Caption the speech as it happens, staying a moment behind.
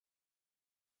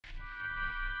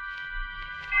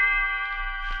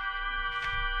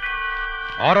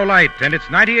Autolite and its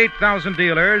 98,000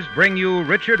 dealers bring you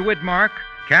Richard Widmark,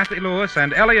 Kathy Lewis,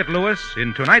 and Elliot Lewis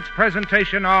in tonight's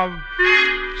presentation of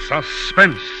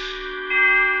Suspense.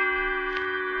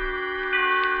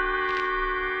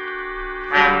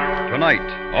 Tonight,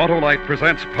 Autolite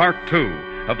presents Part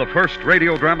 2 of the first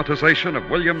radio dramatization of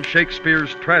William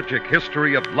Shakespeare's tragic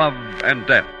history of love and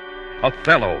death,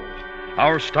 Othello.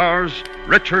 Our stars,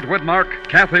 Richard Widmark,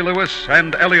 Kathy Lewis,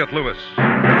 and Elliot Lewis.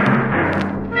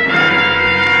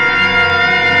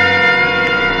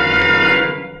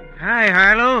 Hi,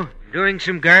 Harlow. Doing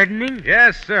some gardening?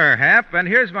 Yes, sir, Hap, and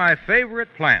here's my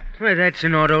favorite plant. Well, that's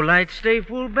an Autolite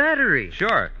stay-full battery.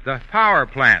 Sure, the power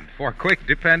plant for quick,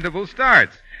 dependable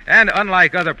starts. And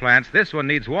unlike other plants, this one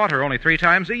needs water only 3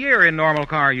 times a year in normal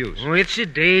car use. Oh, it's a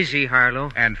daisy,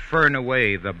 Harlow. And fern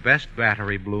away, the best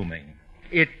battery blooming.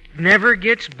 It never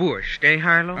gets bushed, eh,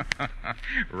 Harlow?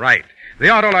 Right. The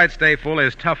Autolite Stay Full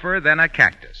is tougher than a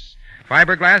cactus.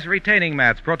 Fiberglass retaining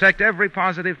mats protect every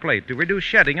positive plate to reduce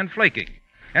shedding and flaking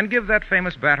and give that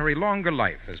famous battery longer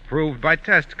life, as proved by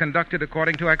tests conducted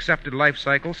according to accepted life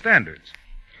cycle standards.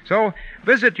 So,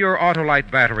 visit your Autolite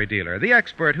battery dealer, the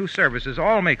expert who services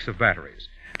all makes of batteries.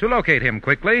 To locate him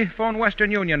quickly, phone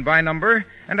Western Union by number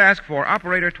and ask for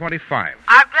Operator 25.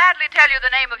 I'll gladly tell you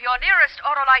the name of your nearest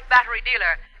Autolite battery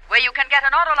dealer, where you can get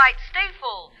an Autolite Stay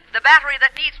Full, the battery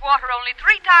that needs water only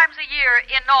 3 times a year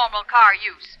in normal car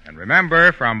use. And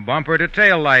remember, from bumper to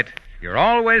tail light, you're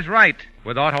always right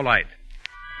with Autolite.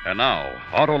 And now,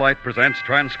 Autolite presents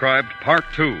transcribed Part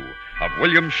 2 of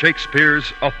William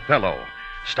Shakespeare's Othello,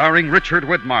 starring Richard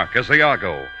Widmark as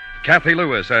Iago, Kathy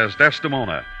Lewis as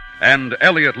Desdemona, and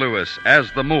Elliot Lewis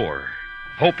as the Moor,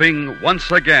 hoping once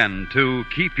again to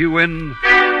keep you in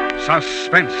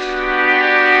suspense.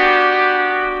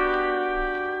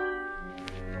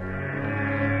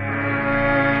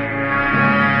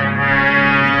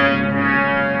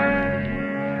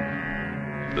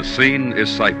 The scene is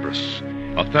Cyprus.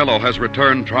 Othello has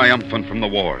returned triumphant from the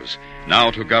wars, now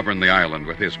to govern the island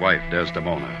with his wife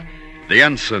Desdemona. The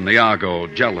ensign, Iago,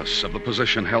 jealous of the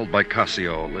position held by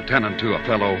Cassio, lieutenant to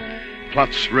Othello,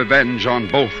 plots revenge on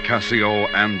both Cassio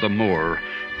and the Moor,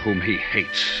 whom he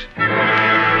hates.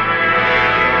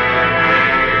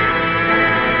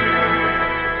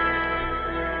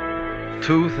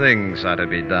 Two things are to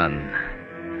be done.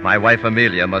 My wife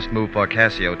Amelia must move for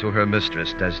Cassio to her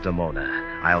mistress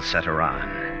Desdemona. I'll set her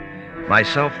on.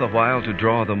 Myself the while to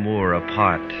draw the Moor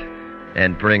apart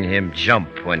and bring him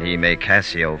jump when he may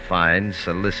Cassio find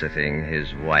soliciting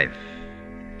his wife.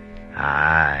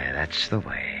 Aye, that's the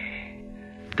way.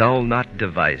 Dull not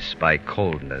device by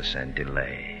coldness and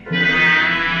delay.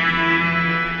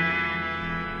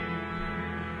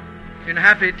 In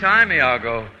happy time,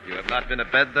 Iago. You have not been to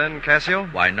bed then, Cassio?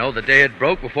 Why, no, the day it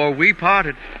broke before we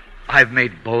parted. I've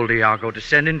made bold, Iago, to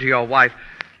send in to your wife.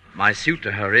 My suit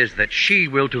to her is that she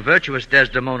will to virtuous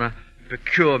Desdemona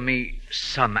procure me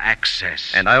some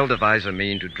access. And I'll devise a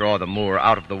mean to draw the Moor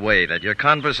out of the way, that your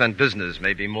converse and business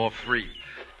may be more free.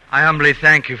 I humbly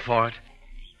thank you for it.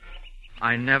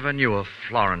 I never knew a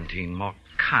Florentine more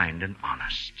kind and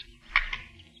honest.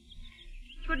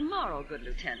 Good morrow, good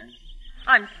lieutenant.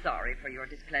 I'm sorry for your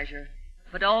displeasure,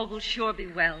 but all will sure be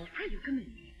well. Pray you come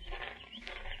in.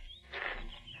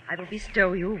 I will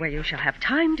bestow you where you shall have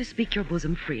time to speak your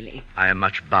bosom freely. I am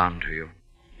much bound to you.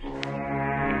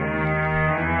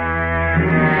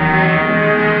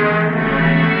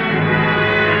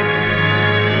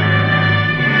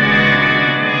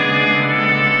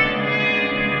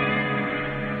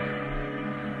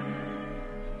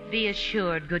 Be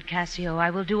assured, good Cassio,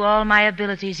 I will do all my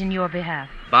abilities in your behalf.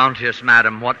 Bounteous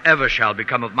madam, whatever shall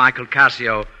become of Michael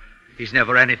Cassio, he's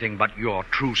never anything but your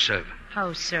true servant.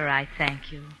 Oh, sir, I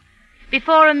thank you.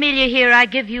 Before Amelia here, I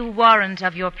give you warrant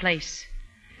of your place.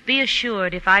 Be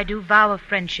assured, if I do vow a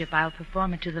friendship, I'll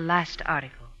perform it to the last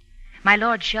article. My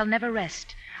lord shall never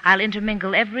rest. I'll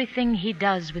intermingle everything he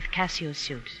does with Cassio's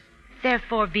suit.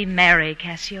 Therefore be merry,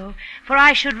 Cassio, for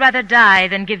I should rather die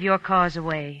than give your cause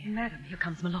away. Madam, here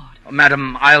comes my lord. Oh,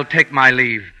 madam, I'll take my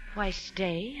leave. Why,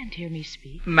 stay and hear me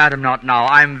speak. Madam, not now.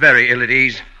 I'm very ill at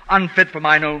ease, unfit for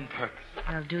mine own purpose.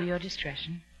 I'll do your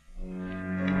discretion.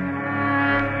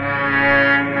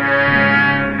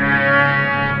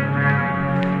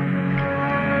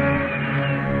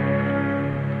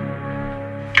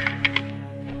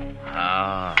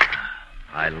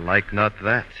 I like not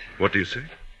that. What do you say?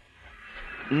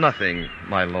 Nothing,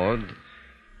 my lord.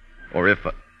 Or if...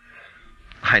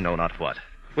 I know not what.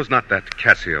 Was not that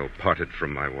Cassio parted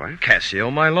from my wife? Cassio,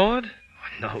 my lord?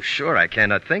 No, sure, I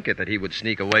cannot think it that he would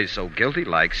sneak away so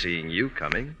guilty-like seeing you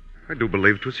coming. I do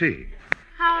believe 'twas he.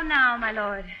 How now, my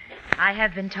lord? I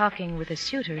have been talking with a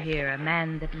suitor here, a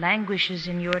man that languishes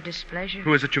in your displeasure.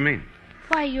 Who is it you mean?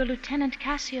 Why, your Lieutenant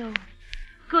Cassio.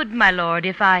 Good my lord,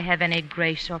 if I have any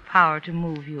grace or power to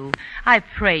move you, I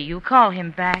pray you call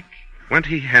him back. Went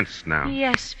he hence now?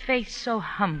 Yes, faith so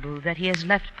humble that he has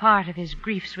left part of his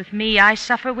griefs with me. I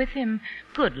suffer with him.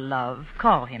 Good love,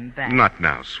 call him back. Not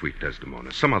now, sweet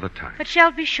Desdemona. Some other time. But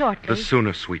shall be shortly. The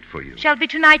sooner, sweet, for you. Shall be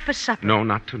tonight for supper. No,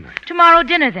 not tonight. Tomorrow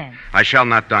dinner, then. I shall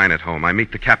not dine at home. I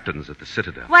meet the captains at the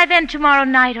Citadel. Why, then, tomorrow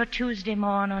night or Tuesday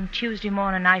morn, on Tuesday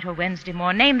morn or night or Wednesday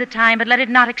morn. Name the time, but let it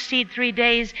not exceed 3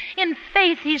 days. In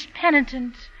faith, he's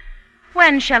penitent.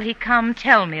 When shall he come?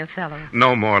 Tell me, Othello.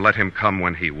 No more. Let him come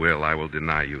when he will. I will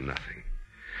deny you nothing.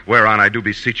 Whereon I do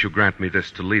beseech you grant me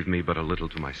this, to leave me but a little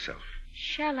to myself.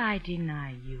 Shall I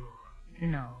deny you?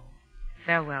 No.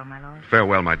 Farewell, my lord.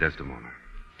 Farewell, my Desdemona.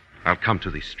 I'll come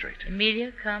to thee straight.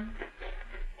 Emilia, come.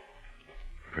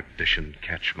 Perdition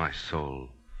catch my soul,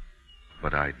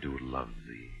 but I do love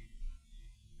thee.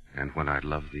 And when I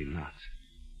love thee not,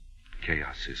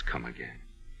 chaos is come again.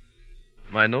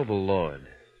 My noble lord.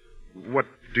 What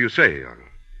do you say, Iago?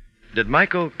 Did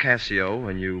Michael Cassio,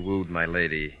 when you wooed my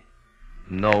lady,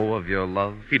 know of your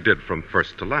love? He did from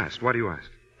first to last. Why do you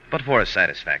ask? But for a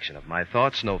satisfaction of my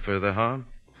thoughts, no further harm.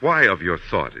 Why of your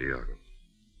thought, Iago?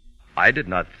 I did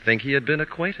not think he had been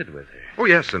acquainted with her. Oh,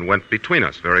 yes, and went between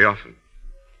us very often.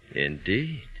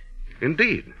 Indeed.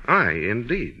 Indeed. Aye,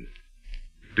 indeed.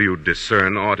 Do you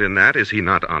discern aught in that? Is he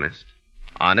not honest?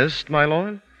 Honest, my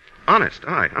lord? Honest,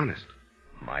 aye, honest.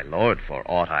 My lord, for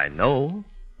aught I know.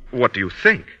 What do you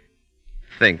think?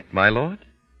 Think, my lord?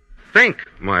 Think,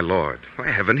 my lord. By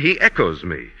heaven, he echoes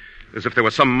me. As if there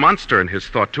was some monster in his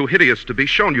thought too hideous to be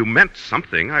shown. You meant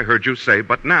something, I heard you say,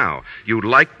 but now. You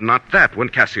liked not that when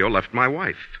Cassio left my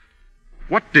wife.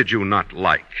 What did you not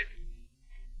like?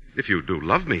 If you do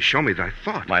love me, show me thy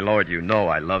thought. My lord, you know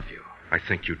I love you. I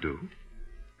think you do.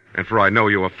 And for I know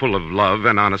you are full of love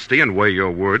and honesty and weigh your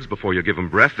words before you give them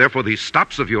breath. Therefore, these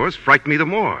stops of yours fright me the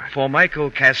more. For Michael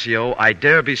Cassio, I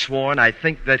dare be sworn I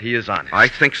think that he is honest. I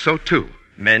think so, too.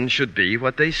 Men should be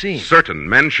what they seem. Certain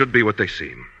men should be what they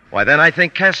seem. Why, then I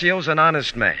think Cassio's an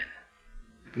honest man.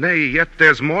 Nay, yet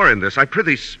there's more in this. I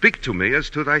prithee speak to me as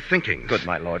to thy thinkings. Good,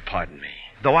 my lord, pardon me.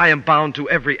 Though I am bound to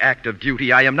every act of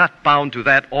duty, I am not bound to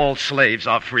that all slaves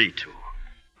are free to.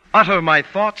 Utter my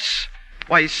thoughts.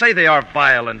 Why, say they are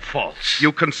vile and false.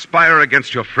 You conspire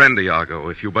against your friend, Iago,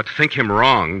 if you but think him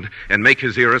wronged and make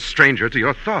his ear a stranger to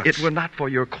your thoughts. It were not for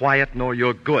your quiet nor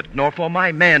your good, nor for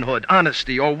my manhood,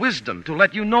 honesty, or wisdom to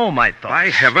let you know my thoughts. By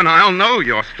heaven, I'll know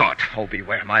your thought. Oh,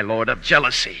 beware, my lord, of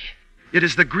jealousy. It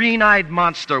is the green-eyed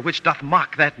monster which doth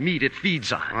mock that meat it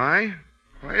feeds on. Why?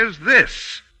 Why is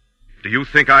this? Do you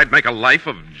think I'd make a life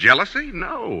of jealousy?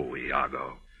 No,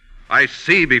 Iago. I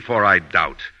see before I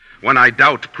doubt. When I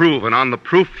doubt, prove, and on the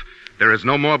proof, there is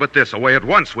no more but this, away at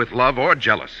once with love or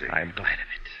jealousy. I am glad of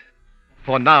it.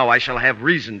 For now I shall have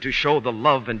reason to show the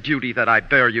love and duty that I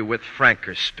bear you with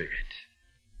franker spirit.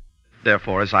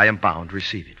 Therefore, as I am bound,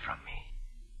 receive it from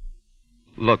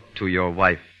me. Look to your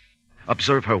wife.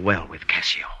 Observe her well with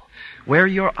Cassio. Wear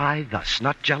your eye thus,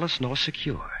 not jealous nor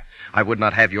secure. I would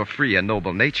not have your free and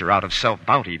noble nature out of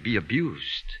self-bounty be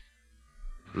abused.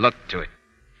 Look to it.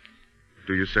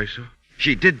 Do you say so?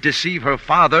 She did deceive her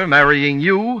father, marrying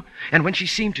you, and when she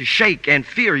seemed to shake and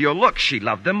fear your looks, she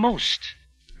loved them most.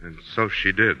 And so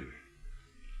she did.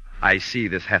 I see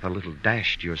this hath a little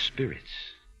dashed your spirits.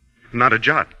 Not a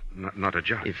jot. Not a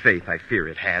jot. In faith, I fear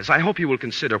it has. I hope you will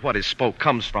consider what is spoke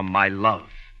comes from my love.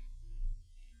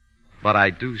 But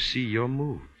I do see you're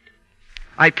moved.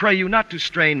 I pray you not to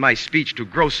strain my speech to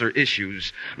grosser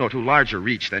issues, nor to larger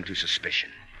reach than to suspicion.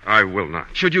 I will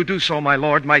not. Should you do so, my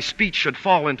lord, my speech should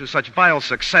fall into such vile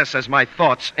success as my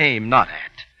thoughts aim not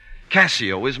at.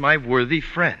 Cassio is my worthy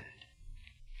friend.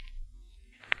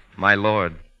 My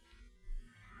lord,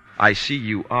 I see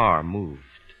you are moved.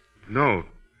 No,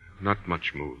 not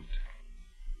much moved.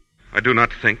 I do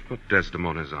not think but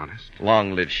Desdemona is honest.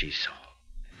 Long live she so,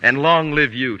 and long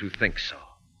live you to think so.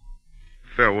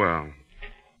 Farewell.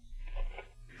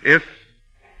 If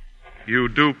you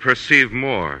do perceive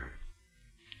more,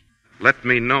 let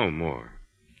me know more.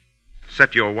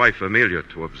 Set your wife Emilia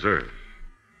to observe.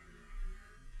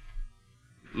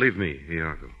 Leave me,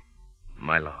 Iago.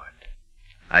 My lord,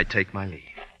 I take my leave.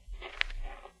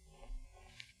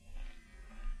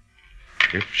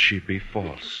 If she be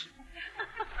false,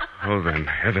 oh, then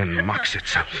heaven mocks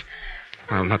itself.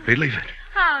 I'll not believe it.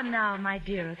 How now, my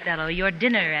dear Othello, your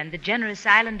dinner and the generous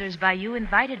islanders by you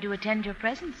invited to attend your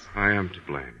presence. I am to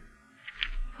blame.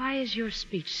 Why is your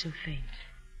speech so faint?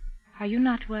 Are you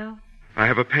not well? I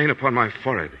have a pain upon my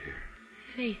forehead here.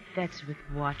 Faith, that's with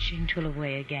watching 'twill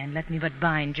away again. Let me but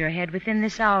bind your head. Within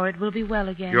this hour it will be well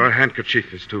again. Your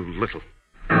handkerchief is too little.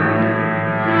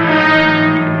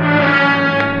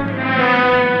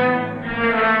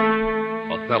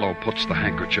 Othello puts the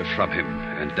handkerchief from him,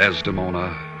 and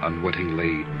Desdemona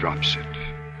unwittingly drops it.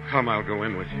 Come, I'll go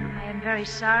in with you. I am very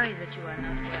sorry that you are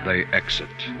not well. They exit,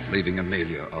 leaving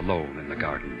Amelia alone in the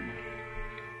garden.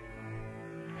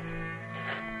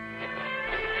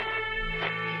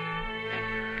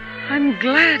 I'm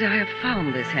glad I have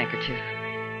found this handkerchief.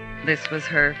 This was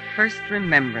her first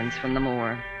remembrance from the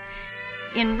moor.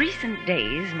 In recent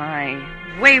days, my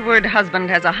wayward husband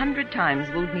has 100 times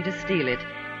wooed me to steal it,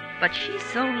 but she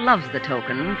so loves the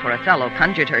token, for Othello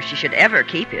conjured her she should ever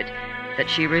keep it, that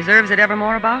she reserves it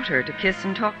evermore about her to kiss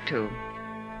and talk to.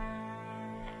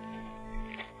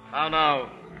 How now?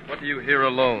 What do you here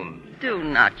alone? Do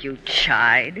not you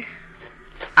chide.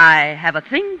 I have a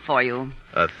thing for you.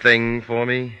 A thing for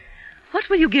me? What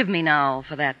will you give me now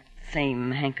for that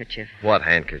same handkerchief? What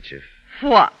handkerchief?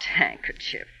 What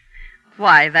handkerchief?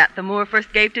 Why, that the Moor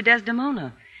first gave to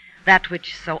Desdemona. That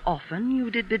which so often you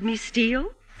did bid me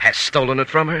steal. Has stolen it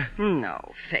from her?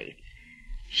 No, Faith.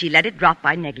 She let it drop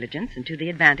by negligence, and to the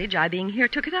advantage I being here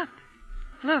took it up.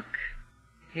 Look,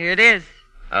 here it is.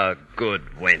 A good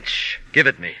wench. Give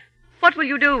it me. What will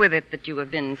you do with it that you have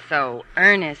been so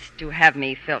earnest to have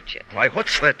me filch it? Why,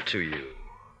 what's that to you?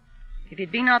 If it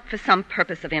be not for some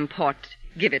purpose of import,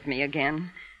 give it me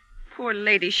again. Poor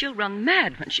lady, she'll run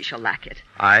mad when she shall lack it.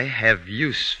 I have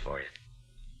use for it.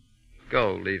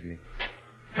 Go, leave me.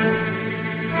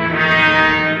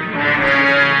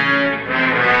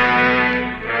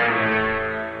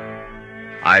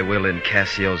 I will in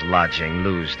Cassio's lodging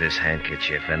lose this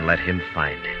handkerchief and let him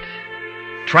find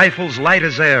it. Trifles light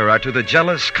as air are to the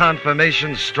jealous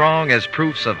confirmation strong as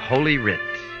proofs of holy writ.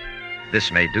 This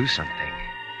may do something.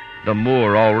 The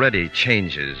Moor already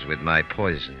changes with my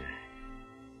poison.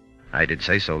 I did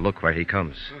say so. Look where he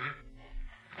comes.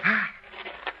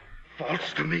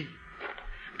 False to me.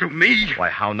 To me. Why,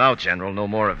 how now, General? No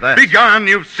more of that. Begone,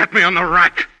 you've set me on the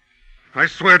rack. I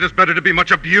swear it is better to be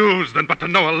much abused than but to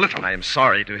know a little. I am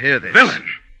sorry to hear this. Villain!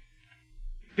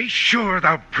 Be sure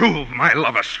thou prove my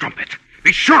love a strumpet.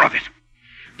 Be sure of it.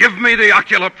 Give me the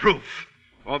ocular proof.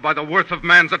 Or by the worth of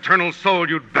man's eternal soul,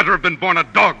 you'd better have been born a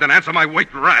dog than answer my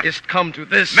weight rat. Is't come to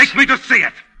this? Make me to see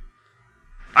it.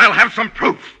 I'll have some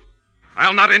proof.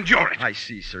 I'll not endure it. I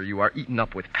see, sir, you are eaten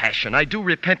up with passion. I do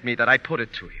repent me that I put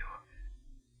it to you.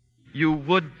 You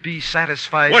would be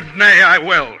satisfied... Would, nay, I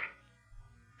will.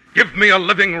 Give me a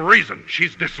living reason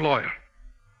she's disloyal.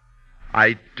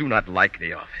 I do not like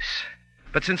the office.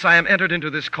 But since I am entered into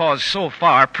this cause so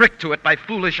far, pricked to it by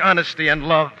foolish honesty and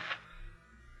love,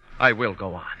 I will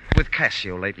go on. With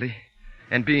Cassio lately,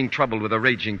 and being troubled with a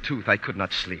raging tooth, I could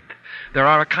not sleep. There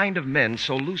are a kind of men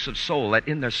so loose of soul that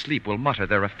in their sleep will mutter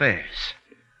their affairs.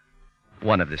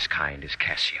 One of this kind is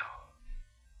Cassio.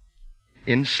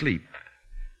 In sleep,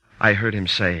 I heard him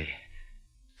say,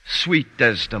 "Sweet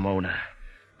Desdemona,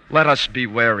 let us be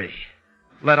wary.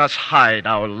 Let us hide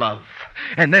our love."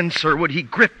 And then, sir, would he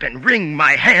grip and wring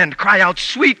my hand, cry out,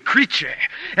 "Sweet creature,"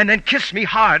 and then kiss me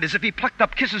hard as if he plucked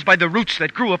up kisses by the roots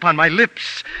that grew upon my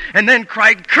lips, and then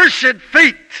cried, "Cursed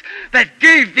fate that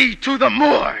gave thee to the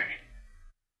Moor."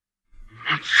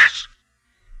 Monstrous.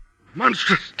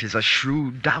 Monstrous. 'Tis a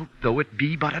shrewd doubt, though it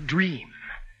be but a dream.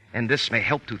 And this may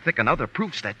help to thicken other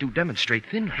proofs that do demonstrate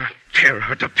thinly. Tear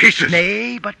her to pieces.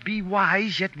 Nay, but be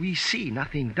wise, yet we see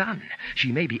nothing done.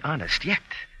 She may be honest yet.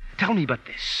 Tell me but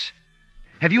this.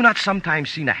 Have you not sometimes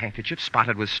seen a handkerchief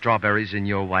spotted with strawberries in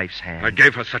your wife's hand? I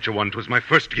gave her such a one. 'Twas my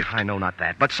first gift. I know not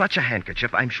that, but such a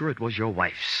handkerchief, I'm sure it was your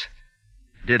wife's.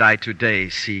 Did I today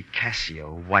see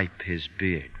Cassio wipe his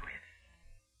beard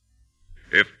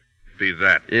with? If be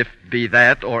that. If be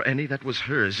that, or any that was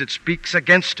hers, it speaks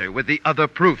against her with the other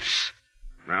proofs.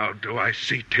 Now do I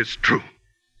see 'tis true.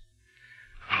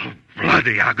 Oh, blood,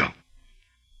 Iago.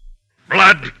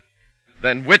 Blood!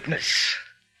 Then witness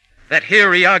that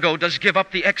here Iago does give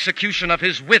up the execution of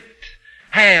his wit,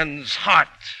 hands,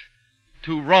 heart,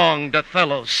 to wronged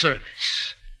Othello's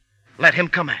service. Let him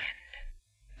command,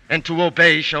 and to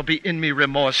obey shall be in me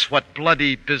remorse what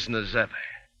bloody business ever.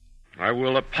 I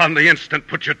will upon the instant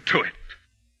put you to it.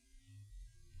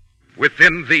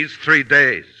 Within these 3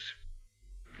 days,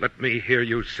 let me hear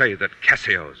you say that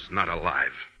Cassio's not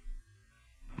alive.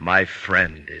 My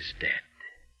friend is dead.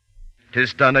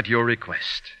 'Tis done at your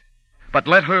request. But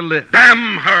let her live.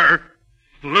 Damn her!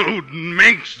 Lewd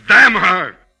minx, damn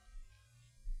her!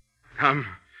 Come,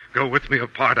 go with me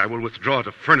apart. I will withdraw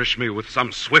to furnish me with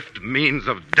some swift means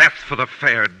of death for the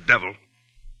fair devil.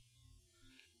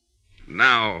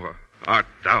 Now, art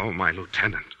thou my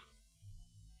lieutenant?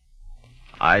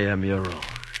 I am your own.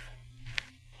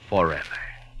 Forever.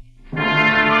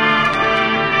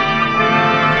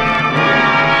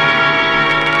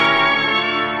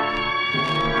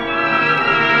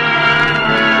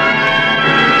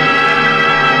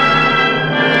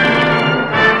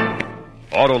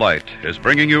 Autolite is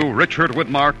bringing you Richard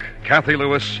Widmark, Kathy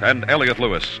Lewis, and Elliot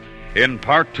Lewis in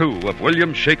Part 2 of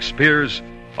William Shakespeare's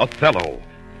Othello.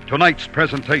 Tonight's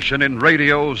presentation in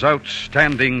radio's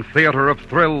outstanding theater of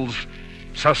thrills,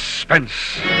 Suspense.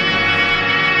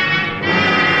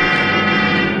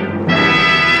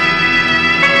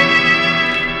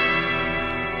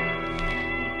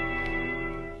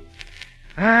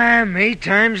 May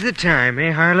time's the time,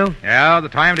 eh, Harlow? Yeah, the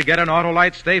time to get an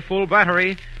Autolite Stay Full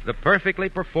battery, the perfectly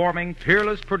performing,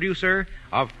 peerless producer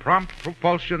of prompt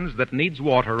propulsions that needs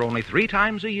water only 3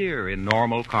 times a year in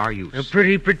normal car use. A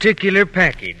pretty particular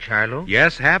package, Harlow.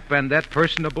 Yes, Hap, and that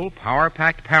personable,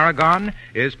 power-packed Paragon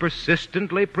is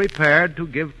persistently prepared to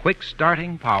give quick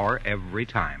starting power every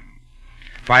time.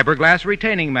 Fiberglass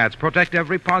retaining mats protect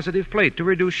every positive plate to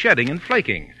reduce shedding and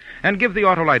flaking, and give the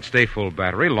Autolite Stay Full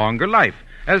battery longer life,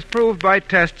 as proved by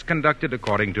tests conducted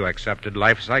according to accepted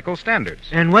life cycle standards.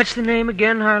 And what's the name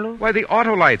again, Harlow? Why, the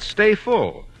Autolite Stay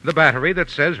Full, the battery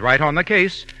that says right on the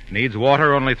case, needs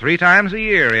water only 3 times a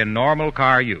year in normal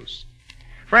car use.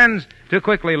 Friends, to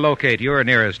quickly locate your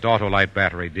nearest Autolite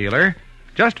battery dealer,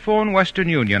 just phone Western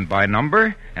Union by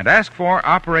number and ask for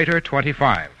Operator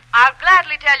 25. I'll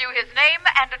gladly tell you his name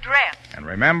and address. And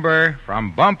remember,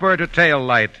 from bumper to tail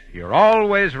light, you're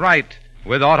always right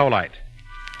with Autolite.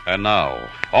 And now,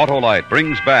 Autolite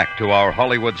brings back to our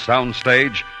Hollywood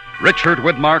soundstage Richard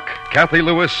Widmark, Kathy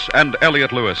Lewis, and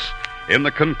Elliot Lewis in the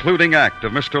concluding act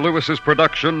of Mr. Lewis's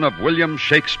production of William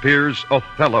Shakespeare's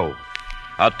Othello,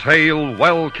 a tale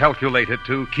well calculated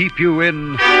to keep you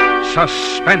in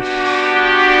suspense.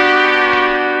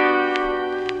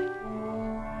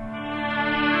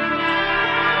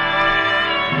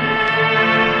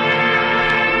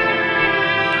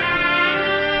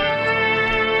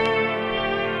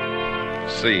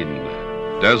 Scene,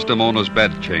 Desdemona's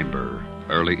bedchamber,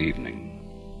 early evening.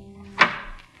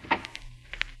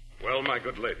 Well, my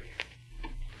good lady,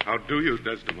 how do you,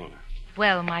 Desdemona?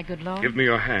 Well, my good lord. Give me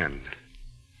your hand.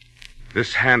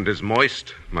 This hand is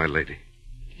moist, my lady.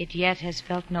 It yet has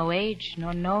felt no age,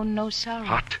 nor known no sorrow.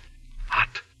 Hot,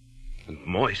 and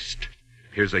moist.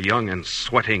 Here's a young and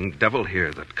sweating devil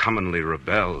here that commonly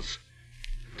rebels.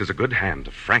 'Tis a good hand,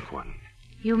 a frank one.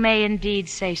 You may indeed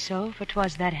say so, for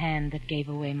 'twas that hand that gave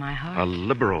away my heart. A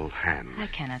liberal hand. I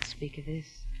cannot speak of this.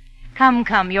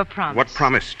 Come, your promise. What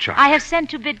promise, Chuck? I have sent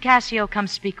to bid Cassio come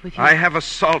speak with you. I have a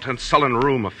salt and sullen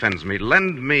room offends me.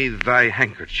 Lend me thy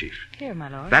handkerchief. Here, my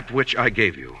lord. That which I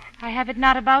gave you. I have it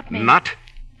not about me. Not?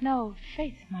 No,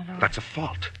 faith, my lord. That's a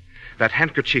fault. That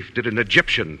handkerchief did an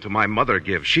Egyptian to my mother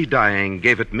give. She dying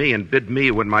gave it me and bid me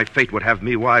when my fate would have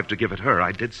me wive to give it her.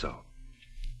 I did so.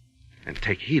 And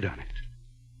take heed on it.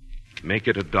 Make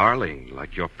it a darling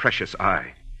like your precious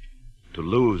eye. To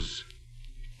lose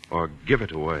or give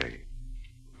it away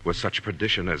was such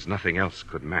perdition as nothing else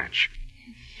could match.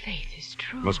 Faith is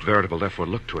true. Most veritable, therefore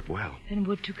look to it well. Then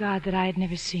would to God that I had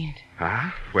never seen it.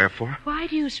 Ah, wherefore? Why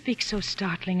do you speak so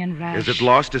startling and rash? Is it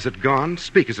lost? Is it gone?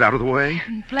 Speak, is it out of the way?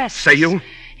 Bless Say us. you?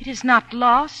 It is not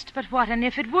lost, but what and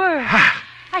if it were? Ah!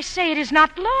 I say it is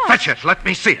not lost. Fetch it. Let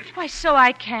me see it. Why, so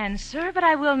I can, sir, but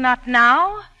I will not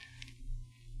now.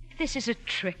 This is a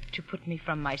trick to put me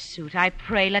from my suit. I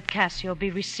pray let Cassio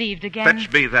be received again.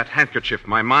 Fetch me that handkerchief.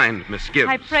 My mind misgives.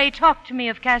 I pray talk to me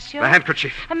of Cassio. The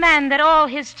handkerchief. A man that all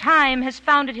his time has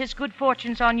founded his good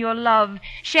fortunes on your love,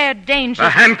 shared dangers.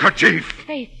 The handkerchief.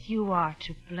 Faith, you are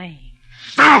to blame.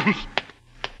 Down!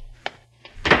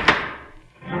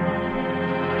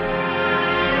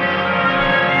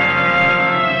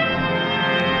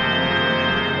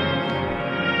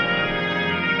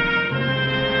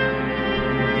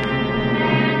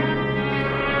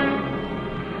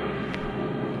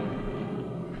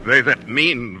 They that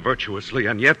mean virtuously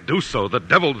and yet do so, the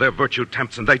devil their virtue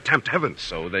tempts, and they tempt heaven.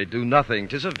 So they do nothing.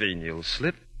 'Tis a venial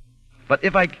slip. But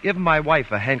if I give my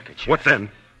wife a handkerchief... What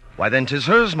then? Why, then 'tis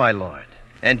hers, my lord.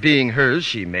 And being hers,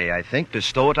 she may, I think,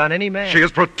 bestow it on any man. She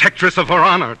is protectress of her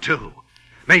honor, too.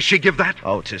 May she give that?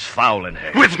 Oh, 'tis foul in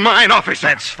her. With mine, officer!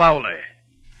 That's fouler.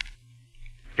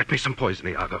 Get me some poison,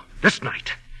 Iago. This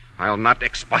night. I'll not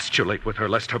expostulate with her,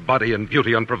 lest her body and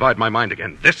beauty unprovide my mind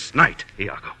again. This night,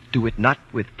 Iago. Do it not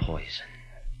with poison.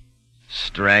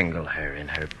 Strangle her in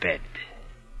her bed.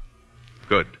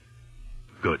 Good.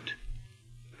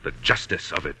 The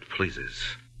justice of it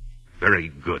pleases. Very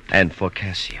good. And for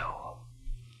Cassio,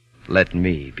 Let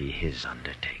me be his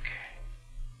undertaker.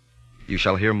 You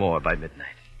shall hear more by midnight.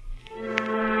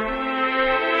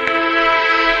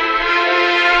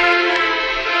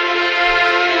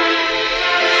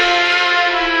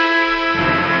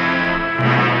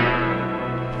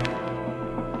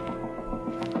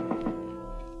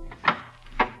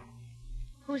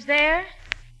 Who's there?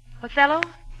 Othello?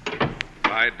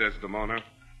 Hi, Desdemona.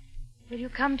 Will you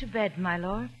come to bed, my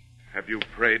lord? Have you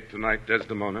prayed tonight,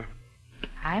 Desdemona?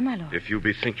 Aye, my lord. If you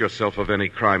bethink yourself of any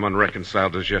crime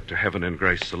unreconciled as yet to heaven and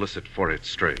grace, solicit for its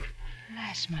strength.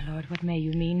 Alas, my lord, what may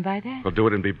you mean by that? Well, do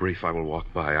it and be brief. I will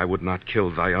walk by. I would not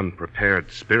kill thy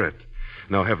unprepared spirit.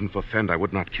 No, heaven forfend, I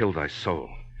would not kill thy soul.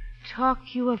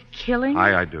 Talk you of killing?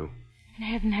 Aye, I do. And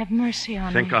heaven have mercy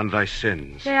on me. Think on thy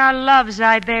sins. They are loves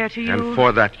I bear to you. And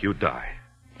for that you die.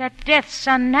 That death's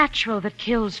unnatural that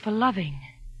kills for loving.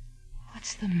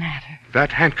 What's the matter?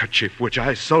 That handkerchief which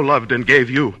I so loved and gave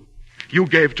you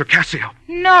gave to Cassio.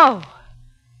 No.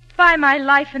 By my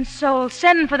life and soul,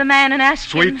 send for the man and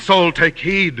ask him. Sweet soul, take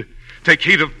heed. Take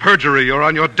heed of perjury. You're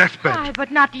on your deathbed. Aye,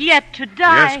 but not yet to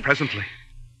die. Yes, presently.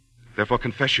 Therefore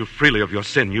confess you freely of your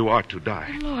sin. You are to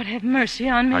die. Lord, have mercy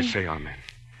on me. I say amen.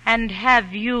 And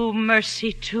have you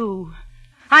mercy, too.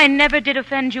 I never did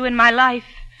offend you in my life.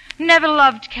 Never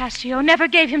loved Cassio. Never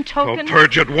gave him token. Oh,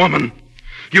 perjured woman.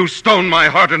 You stone my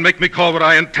heart and make me call what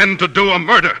I intend to do a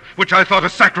murder, which I thought a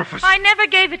sacrifice. I never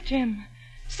gave it to him.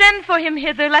 Send for him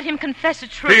hither. Let him confess the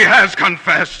truth. He has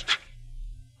confessed.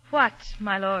 What,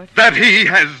 my lord? That he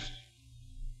has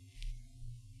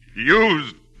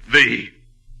used thee.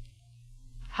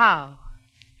 How?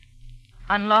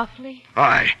 Unlawfully?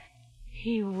 Aye.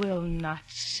 He will not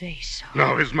say so.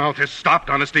 No, his mouth is stopped.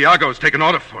 Honest Iago has taken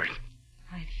order for it.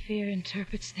 I fear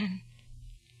interprets then.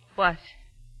 What?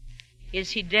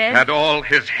 Is he dead? Had all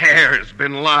his hairs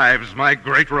been lives, my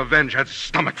great revenge had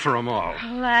stomach for 'em all.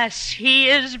 Alas, he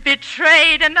is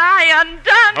betrayed and I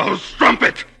undone. Oh,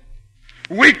 strumpet!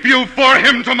 Weep you for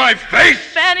him to my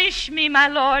face! Banish me, my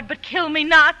lord, but kill me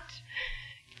not.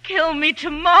 Kill me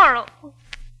tomorrow.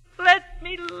 Let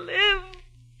me live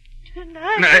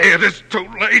tonight. Nay, it is too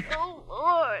late. Oh,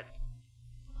 Lord.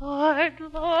 Lord,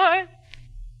 Lord.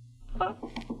 Oh.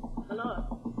 My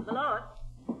lord.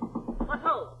 What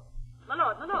ho? My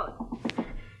lord.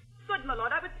 Good, my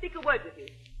lord, I would speak a word with you.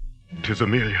 'Tis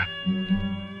Amelia.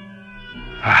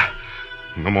 Ah,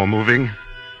 no more moving.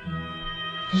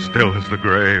 Still as the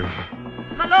grave.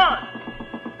 My lord!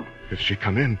 If she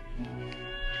come in,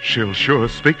 she'll sure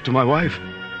speak to my wife.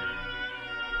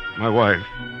 My wife.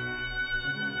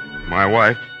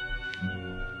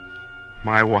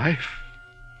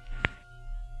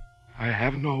 I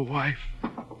have no wife.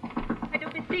 I do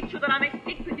beseech you that I may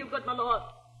speak with you, good my lord.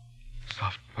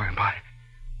 Soft by and by.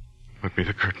 Let me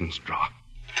the curtains draw.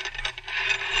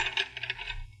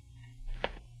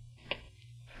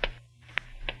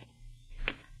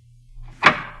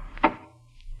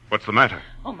 What's the matter?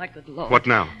 Oh, my good lord. What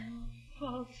now?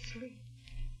 Falsely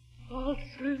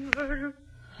murdered.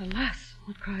 Alas,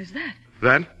 what cries that?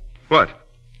 That? What?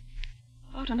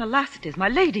 Out and alas it is, my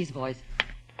lady's voice.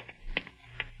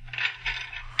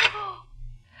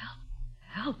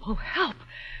 Help, oh, help.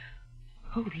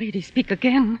 Oh, lady, speak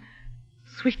again.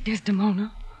 Sweet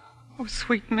Desdemona. Oh,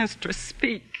 sweet mistress,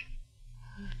 speak.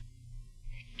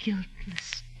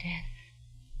 Guiltless death.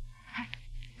 I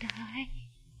die.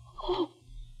 Oh,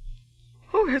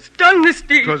 who has done this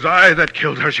deed? 'Twas I that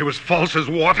killed her. She was false as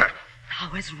water.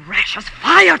 Thou as rash as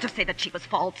fire to say that she was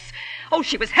false. Oh,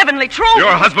 she was heavenly true.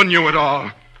 Your husband knew it all.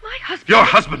 My husband? Your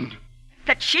husband.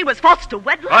 That she was false to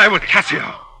wedlock? I with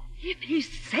Cassio. If he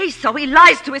say so, he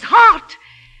lies to his heart.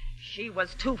 She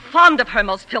was too fond of her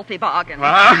most filthy bargain.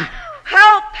 Ah?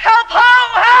 Help! Help!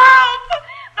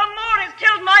 The Moor has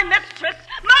killed my mistress.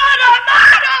 Murder!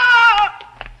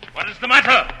 What is the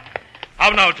matter? How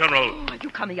now, General? Oh, you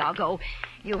come, Iago.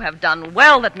 You have done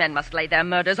well that men must lay their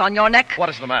murders on your neck. What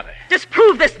is the matter?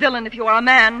 Disprove this villain if you are a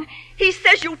man. He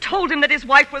says you told him that his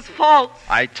wife was false.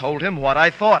 I told him what I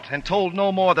thought, and told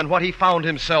no more than what he found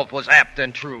himself was apt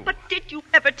and true. But did you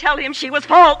ever tell him she was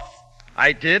false?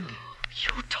 I did.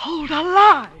 You told a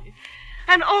lie.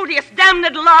 An odious,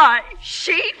 damned lie.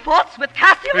 She false with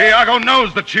Cassio? Iago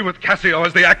knows that she with Cassio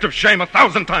has the act of shame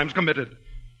 1,000 times committed.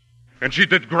 And she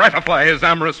did gratify his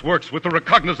amorous works with the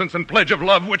recognizance and pledge of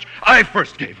love which I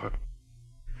first gave her.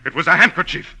 It was a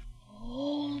handkerchief.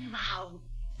 Oh, thou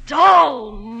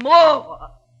dull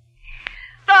Moor.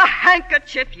 The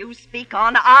handkerchief you speak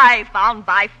on I found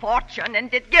by fortune and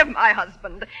did give my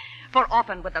husband. For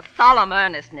often with a solemn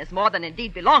earnestness, more than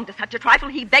indeed belonged to such a trifle,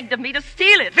 he begged of me to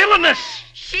steal it. Villainous!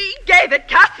 She gave it,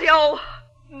 Cassio.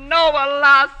 No,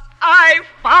 alas, I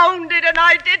found it, and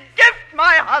I did gift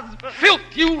my husband. Filth,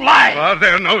 you lie! Are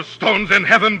there no stones in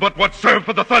heaven but what serve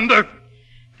for the thunder?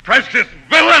 Precious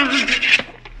villain!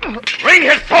 Wring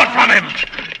his sword from him!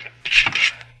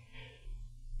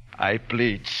 I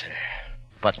plead, sir,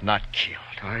 but not killed.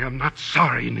 I am not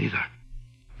sorry, neither.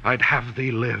 I'd have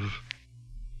thee live.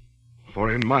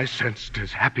 For in my sense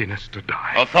 'tis happiness to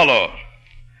die. Othello,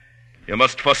 you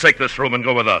must forsake this room and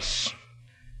go with us.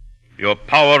 Your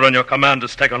power and your command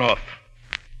is taken off.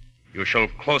 You shall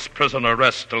close prisoner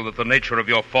rest till that the nature of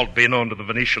your fault be known to the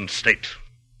Venetian state.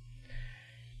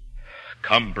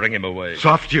 Come, bring him away.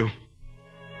 Soft you.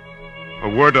 A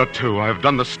word or two. I have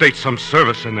done the state some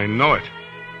service, and they know it.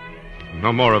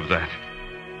 No more of that.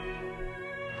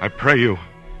 I pray you,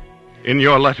 in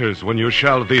your letters, when you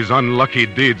shall these unlucky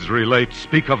deeds relate,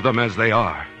 speak of them as they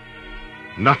are.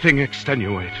 Nothing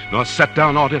extenuate, nor set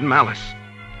down aught in malice.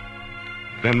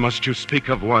 Then must you speak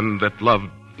of one that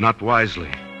loved not wisely,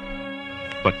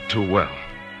 but too well.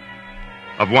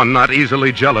 Of one not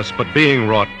easily jealous, but being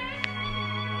wrought,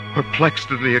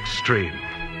 perplexed in the extreme.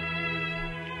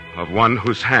 Of one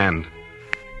whose hand,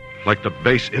 like the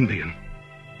base Indian,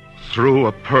 threw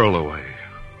a pearl away,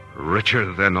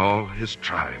 richer than all his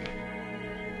tribe.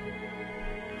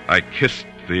 I kissed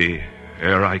thee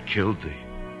ere I killed thee.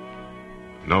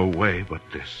 No way but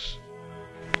this,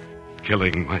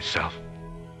 killing myself,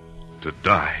 to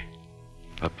die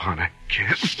upon a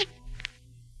kiss.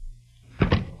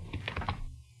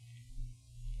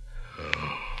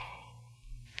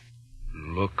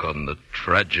 Look on the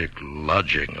tragic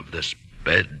lodging of this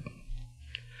bed.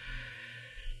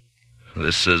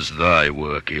 This is thy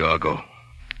work, Iago.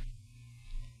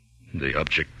 The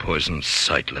object poisoned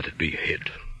sight, let it be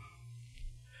hid.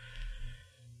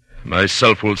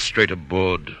 Myself will straight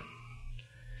aboard,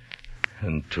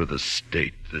 and to the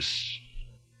state this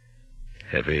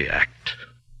heavy act,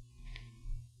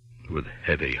 with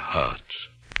heavy heart,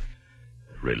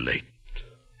 relate.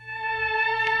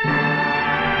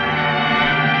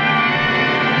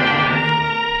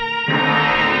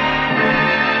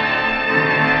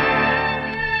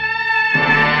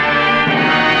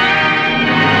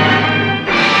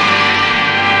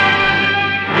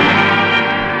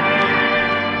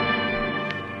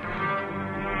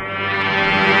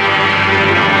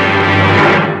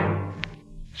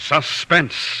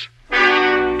 Suspense.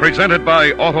 Presented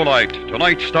by Autolite.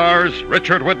 Tonight stars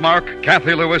Richard Widmark,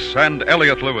 Kathy Lewis, and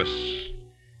Elliot Lewis.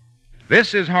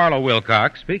 This is Harlow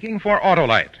Wilcox speaking for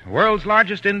Autolite, world's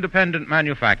largest independent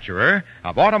manufacturer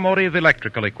of automotive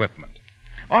electrical equipment.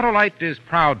 Autolite is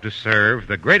proud to serve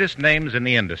the greatest names in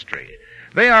the industry.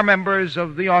 They are members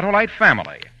of the Autolite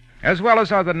family, as well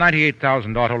as are the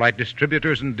 98,000 Autolite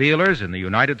distributors and dealers in the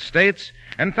United States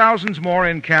and thousands more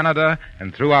in Canada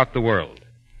and throughout the world.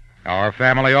 Our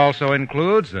family also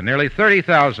includes the nearly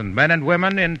 30,000 men and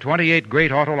women in 28 great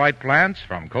Autolite plants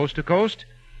from coast to coast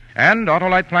and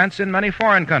Autolite plants in many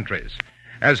foreign countries,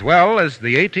 as well as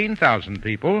the 18,000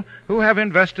 people who have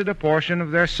invested a portion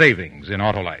of their savings in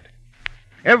Autolite.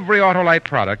 Every Autolite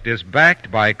product is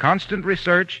backed by constant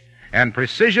research and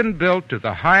precision built to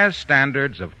the highest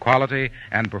standards of quality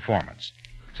and performance.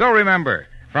 So remember,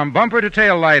 from bumper to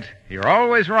tail light, you're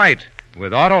always right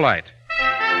with Autolite.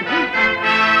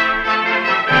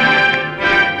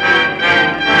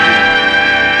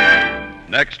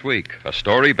 Next week, a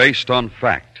story based on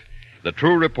fact. The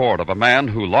true report of a man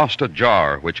who lost a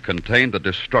jar which contained the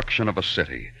destruction of a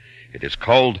city. It is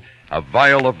called A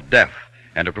Vial of Death,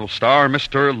 and it will star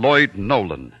Mr. Lloyd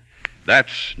Nolan.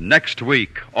 That's next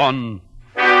week on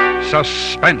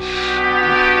Suspense.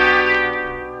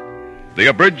 The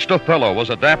abridged Othello was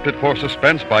adapted for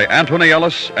Suspense by Anthony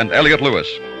Ellis and Elliot Lewis.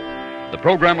 The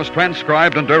program was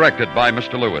transcribed and directed by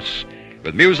Mr. Lewis,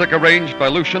 with music arranged by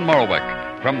Lucian Morwick,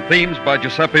 from themes by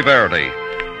Giuseppe Verdi.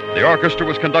 The orchestra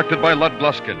was conducted by Lud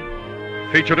Gluskin.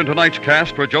 Featured in tonight's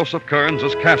cast were Joseph Kearns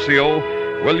as Cassio,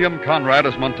 William Conrad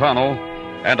as Montano,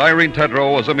 and Irene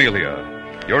Tedrow as Amelia.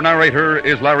 Your narrator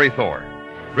is Larry Thor.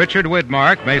 Richard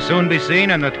Widmark may soon be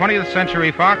seen in the 20th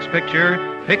Century Fox picture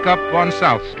Pick Up on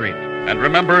South Street. And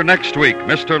remember next week,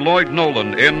 Mr. Lloyd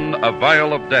Nolan in A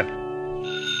Vial of Death.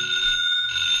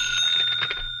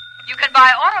 You can buy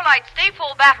Autolite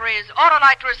Stay-Full batteries,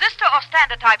 Autolite resistor or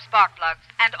standard-type spark plugs,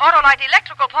 and Autolite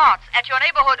electrical parts at your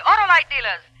neighborhood Autolite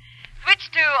dealers.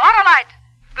 Switch to Autolite.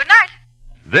 Good night.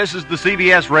 This is the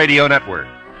CBS Radio Network.